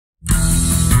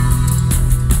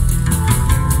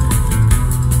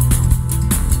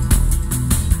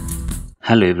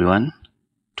Hello everyone,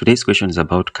 today's question is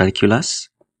about calculus,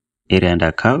 area under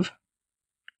a curve.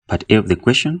 Part A of the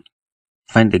question,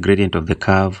 find the gradient of the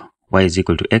curve y is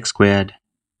equal to x squared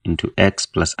into x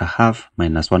plus a half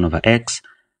minus 1 over x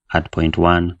at point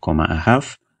 1 comma a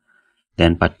half.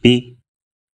 Then part B,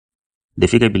 the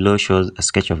figure below shows a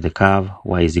sketch of the curve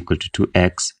y is equal to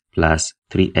 2x plus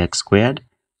 3x squared.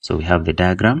 So we have the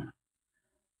diagram.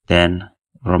 Then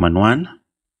Roman 1,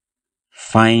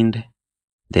 find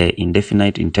the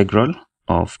indefinite integral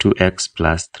of 2x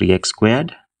plus 3x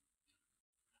squared,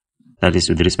 that is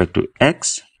with respect to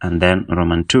x. And then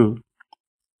Roman 2,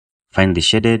 find the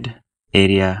shaded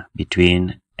area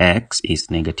between x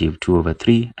is negative 2 over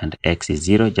 3 and x is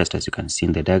 0, just as you can see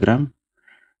in the diagram.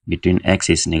 Between x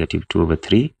is negative 2 over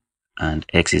 3 and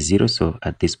x is 0, so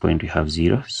at this point we have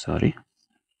 0,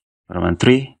 Roman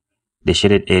 3, the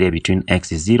shaded area between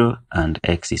x is 0 and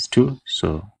x is 2,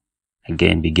 so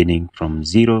again beginning from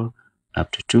 0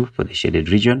 up to 2 for the shaded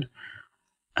region.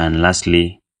 And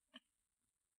lastly,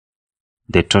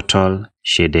 the total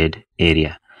shaded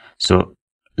area. So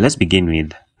let's begin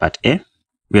with part A.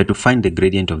 We are to find the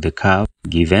gradient of the curve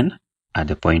given at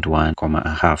the point 1 comma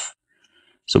a half.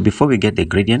 So before we get the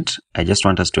gradient, I just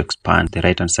want us to expand the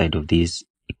right hand side of this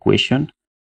equation.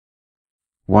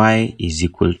 Y is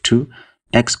equal to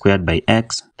x squared by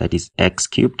x, that is x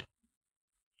cubed,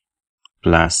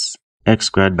 plus x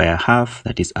squared by a half,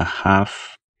 that is a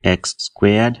half x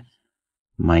squared,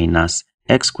 minus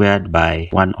x squared by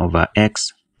 1 over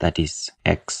x, that is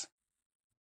x.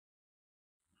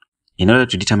 In order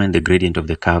to determine the gradient of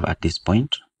the curve at this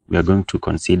point, we are going to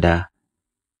consider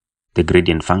the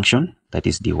gradient function, that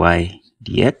is dy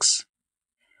dx.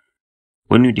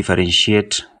 When we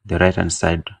differentiate the right hand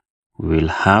side, we will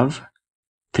have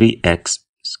 3x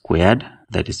squared,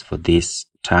 that is for this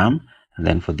term, and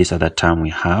then for this other term we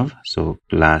have, so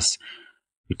plus,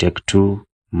 we take 2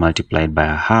 multiplied by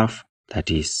a half, that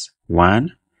is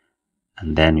 1,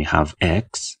 and then we have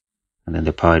x, and then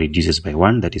the power reduces by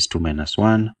 1, that is 2 minus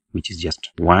 1, which is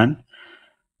just 1.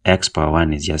 X power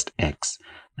 1 is just x.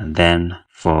 And then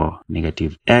for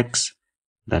negative x,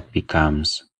 that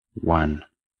becomes 1.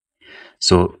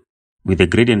 So with the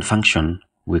gradient function,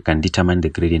 we can determine the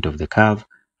gradient of the curve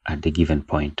at the given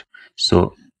point.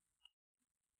 So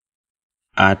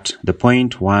at the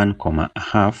point 1 comma a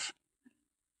half,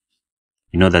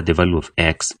 you know that the value of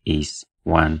x is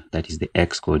 1, that is the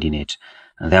x coordinate.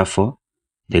 And therefore,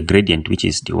 the gradient, which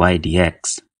is dy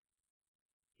dx,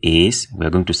 is, we are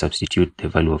going to substitute the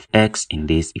value of x in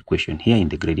this equation here in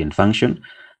the gradient function.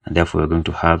 And therefore, we're going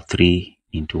to have 3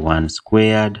 into 1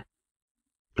 squared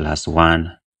plus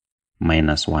 1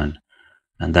 minus 1.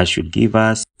 And that should give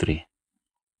us 3.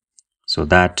 So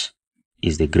that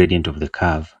is the gradient of the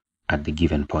curve at the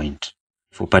given point.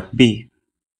 For part B,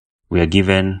 we are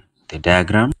given the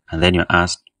diagram, and then you're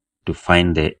asked to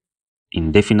find the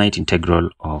indefinite integral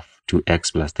of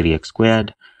 2x plus 3x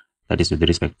squared, that is with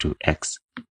respect to x.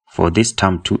 For this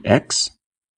term 2x,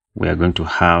 we are going to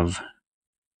have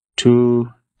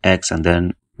 2x, and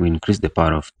then we increase the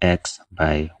power of x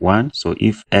by 1. So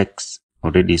if x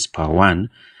already is power 1,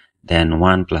 then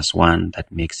 1 plus 1, that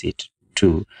makes it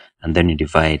 2, and then you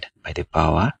divide by the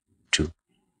power 2.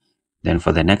 Then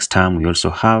for the next term, we also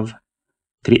have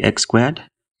 3x squared,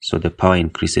 so the power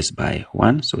increases by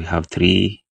 1, so we have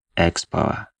 3x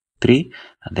power 3,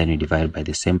 and then you divide by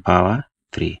the same power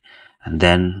 3, and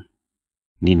then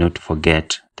need not to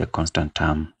forget the constant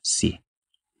term c.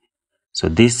 So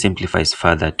this simplifies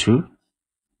further to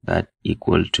that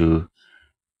equal to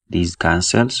these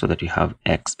cancel, so that you have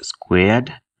x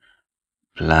squared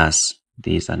plus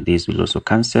this, and this will also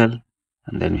cancel,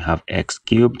 and then we have x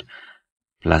cubed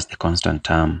plus the constant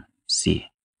term c.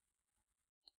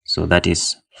 So that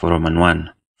is for Roman 1.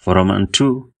 For Roman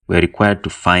 2, we are required to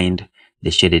find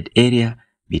the shaded area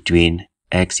between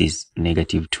x is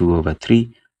negative 2 over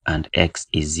 3 and x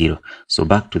is 0. So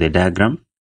back to the diagram,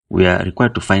 we are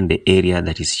required to find the area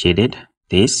that is shaded,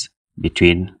 this,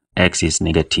 between x is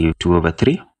negative 2 over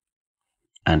 3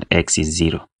 and x is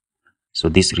 0. So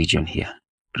this region here.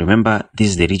 Remember, this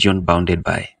is the region bounded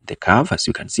by the curve, as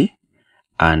you can see,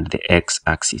 and the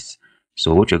x-axis.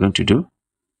 So what you're going to do,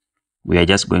 we are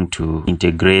just going to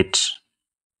integrate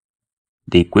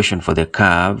the equation for the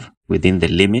curve within the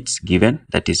limits given,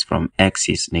 that is from x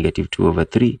is negative 2 over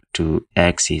 3 to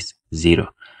x is 0.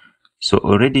 So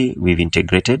already we've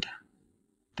integrated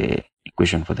the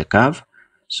equation for the curve.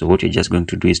 So what you're just going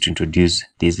to do is to introduce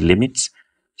these limits.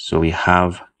 So we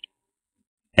have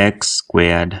x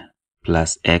squared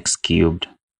plus x cubed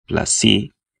plus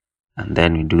c, and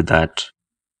then we do that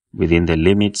within the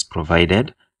limits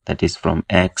provided, that is from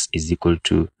x is equal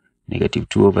to negative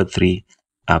 2 over 3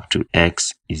 up to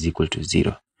x is equal to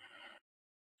 0.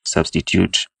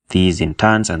 Substitute these in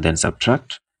terms and then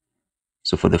subtract.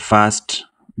 So for the first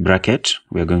bracket,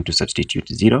 we are going to substitute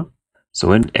 0. So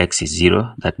when x is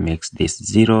 0, that makes this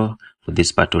 0. For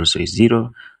this part also is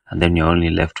 0. And then you're only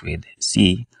left with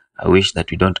c. I wish that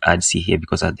we don't add c here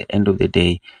because at the end of the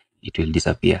day, it will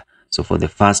disappear. So for the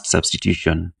first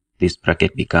substitution, this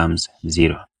bracket becomes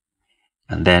 0.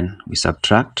 And then we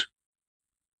subtract.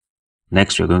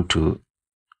 Next, we're going to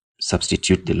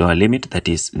substitute the lower limit, that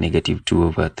is negative 2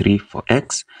 over 3 for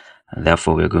x. And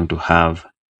therefore, we're going to have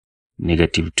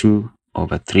negative 2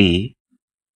 over 3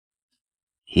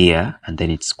 here, and then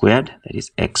it's squared, that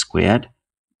is x squared,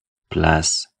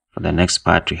 plus for the next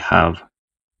part we have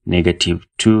negative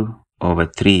 2 over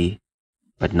 3,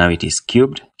 but now it is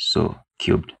cubed, so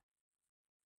cubed.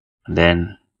 And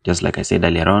then, just like I said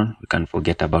earlier on, we can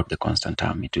forget about the constant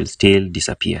term. It will still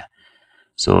disappear.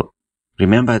 So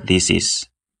remember, this is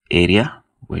area.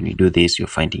 When you do this, you're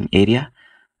finding area.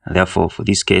 And therefore, for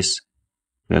this case,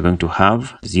 we are going to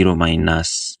have 0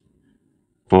 minus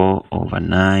 4 over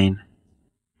 9.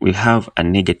 We have a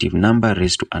negative number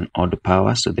raised to an odd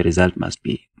power, so the result must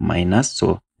be minus.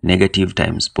 So negative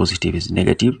times positive is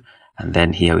negative. And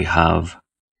then here we have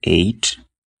 8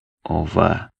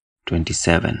 over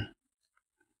 27.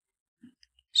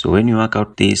 So when you work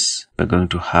out this, we're going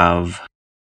to have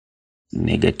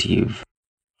negative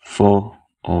 4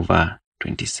 over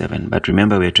 27. But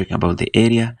remember, we're talking about the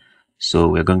area, so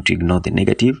we're going to ignore the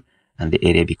negative, and the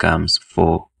area becomes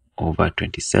 4 over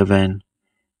 27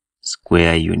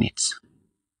 square units.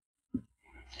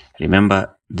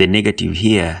 Remember, the negative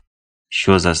here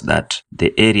shows us that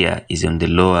the area is in the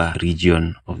lower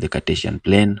region of the Cartesian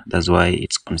plane. That's why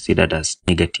it's considered as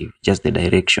negative, just the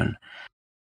direction.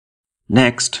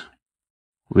 Next,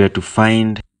 we are to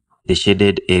find the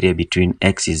shaded area between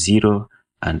x is 0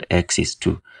 and x is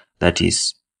 2. That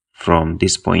is from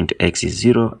this point x is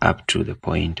 0 up to the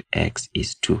point x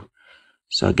is 2.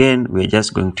 So again, we're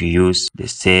just going to use the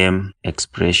same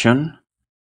expression,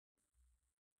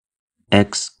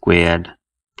 x squared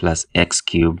plus x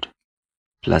cubed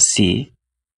plus c.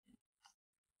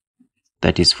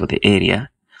 That is for the area.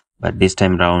 But this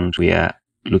time round, we are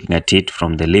looking at it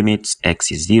from the limits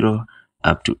x is 0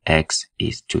 up to x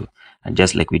is 2. And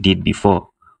just like we did before,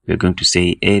 we're going to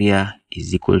say area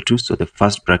is equal to, so the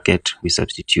first bracket, we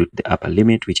substitute the upper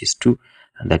limit, which is 2,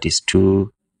 and that is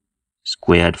 2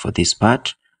 squared for this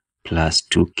part, plus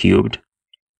 2 cubed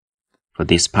for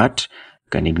this part. You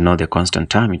can ignore the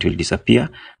constant term, it will disappear.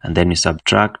 And then we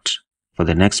subtract for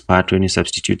the next part when you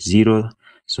substitute 0.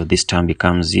 So this term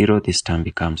becomes 0, this term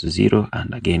becomes 0,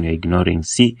 and again we're ignoring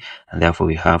c, and therefore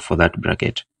we have for that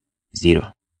bracket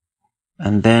 0.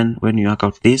 And then when you work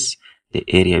out this, the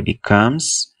area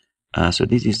becomes, so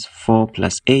this is 4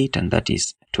 plus 8, and that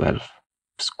is 12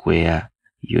 square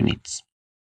units.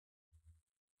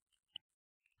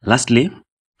 Lastly,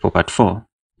 for part 4,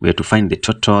 we are to find the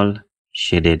total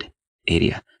shaded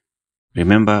area.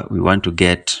 Remember, we want to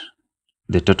get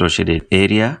the total shaded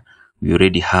area. We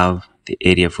already have the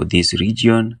area for this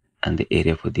region and the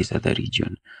area for this other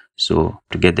region. So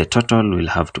to get the total, we'll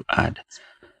have to add.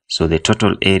 So the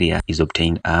total area is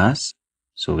obtained as,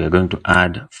 so we are going to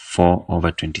add 4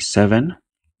 over 27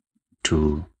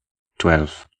 to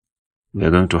 12. We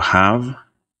are going to have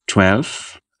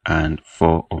 12 and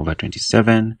 4 over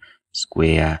 27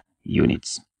 square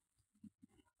units.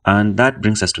 And that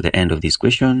brings us to the end of this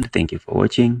question. Thank you for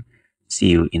watching. See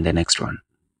you in the next one.